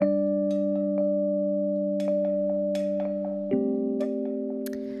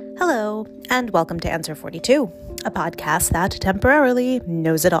and welcome to Answer 42, a podcast that temporarily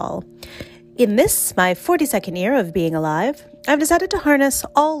knows it all. In this, my 42nd year of being alive, I've decided to harness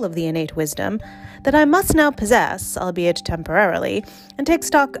all of the innate wisdom that I must now possess, albeit temporarily, and take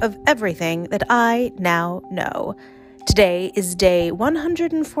stock of everything that I now know. Today is day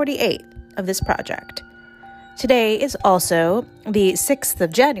 148 of this project. Today is also the 6th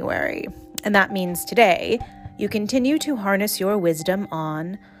of January, and that means today you continue to harness your wisdom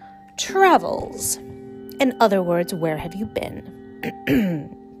on travels. In other words, where have you been?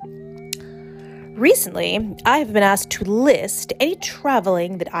 Recently, I have been asked to list any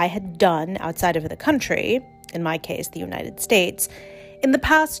traveling that I had done outside of the country, in my case, the United States, in the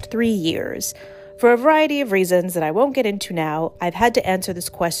past 3 years. For a variety of reasons that I won't get into now, I've had to answer this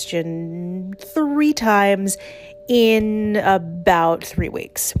question 3 times in about 3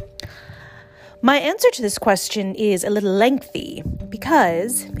 weeks. My answer to this question is a little lengthy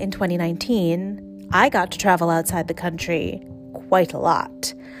because in 2019, I got to travel outside the country quite a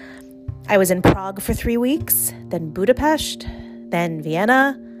lot. I was in Prague for 3 weeks, then Budapest, then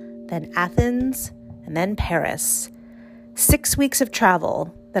Vienna, then Athens, and then Paris. 6 weeks of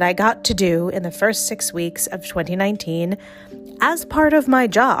travel that I got to do in the first 6 weeks of 2019 as part of my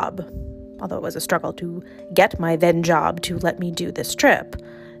job, although it was a struggle to get my then job to let me do this trip.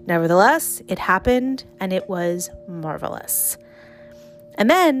 Nevertheless, it happened and it was marvelous. And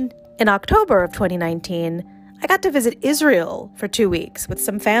then in October of 2019, I got to visit Israel for 2 weeks with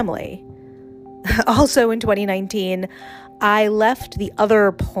some family. Also in 2019, I left the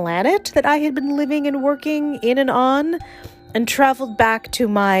other planet that I had been living and working in and on and traveled back to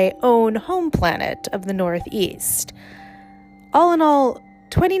my own home planet of the Northeast. All in all,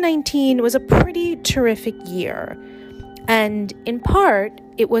 2019 was a pretty terrific year. And in part,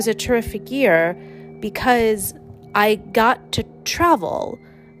 it was a terrific year because I got to travel,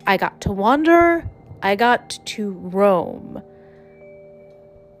 I got to wander, I got to roam.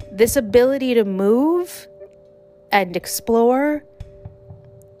 This ability to move and explore,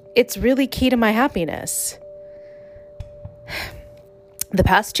 it's really key to my happiness. The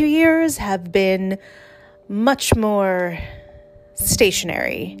past 2 years have been much more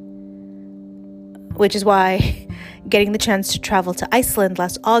stationary, which is why getting the chance to travel to Iceland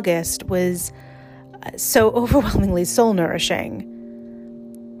last August was so overwhelmingly soul-nourishing,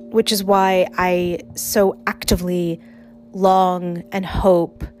 which is why I so actively long and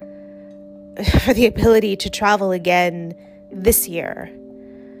hope for the ability to travel again this year,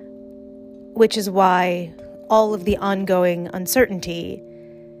 which is why all of the ongoing uncertainty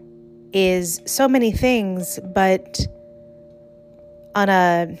is so many things, but on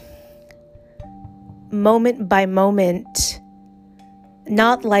a moment by moment,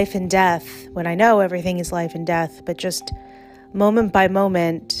 not life and death, when I know everything is life and death, but just moment by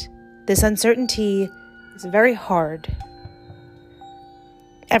moment, this uncertainty is very hard.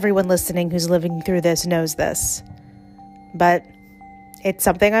 Everyone listening who's living through this knows this, but it's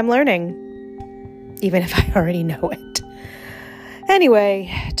something I'm learning, even if I already know it. Anyway,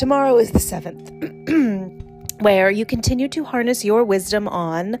 tomorrow is the 7th, where you continue to harness your wisdom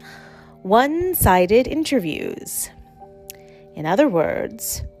on one-sided interviews. In other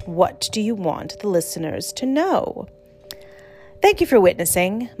words, what do you want the listeners to know? Thank you for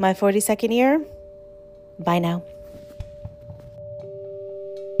witnessing my 42nd year. Bye now.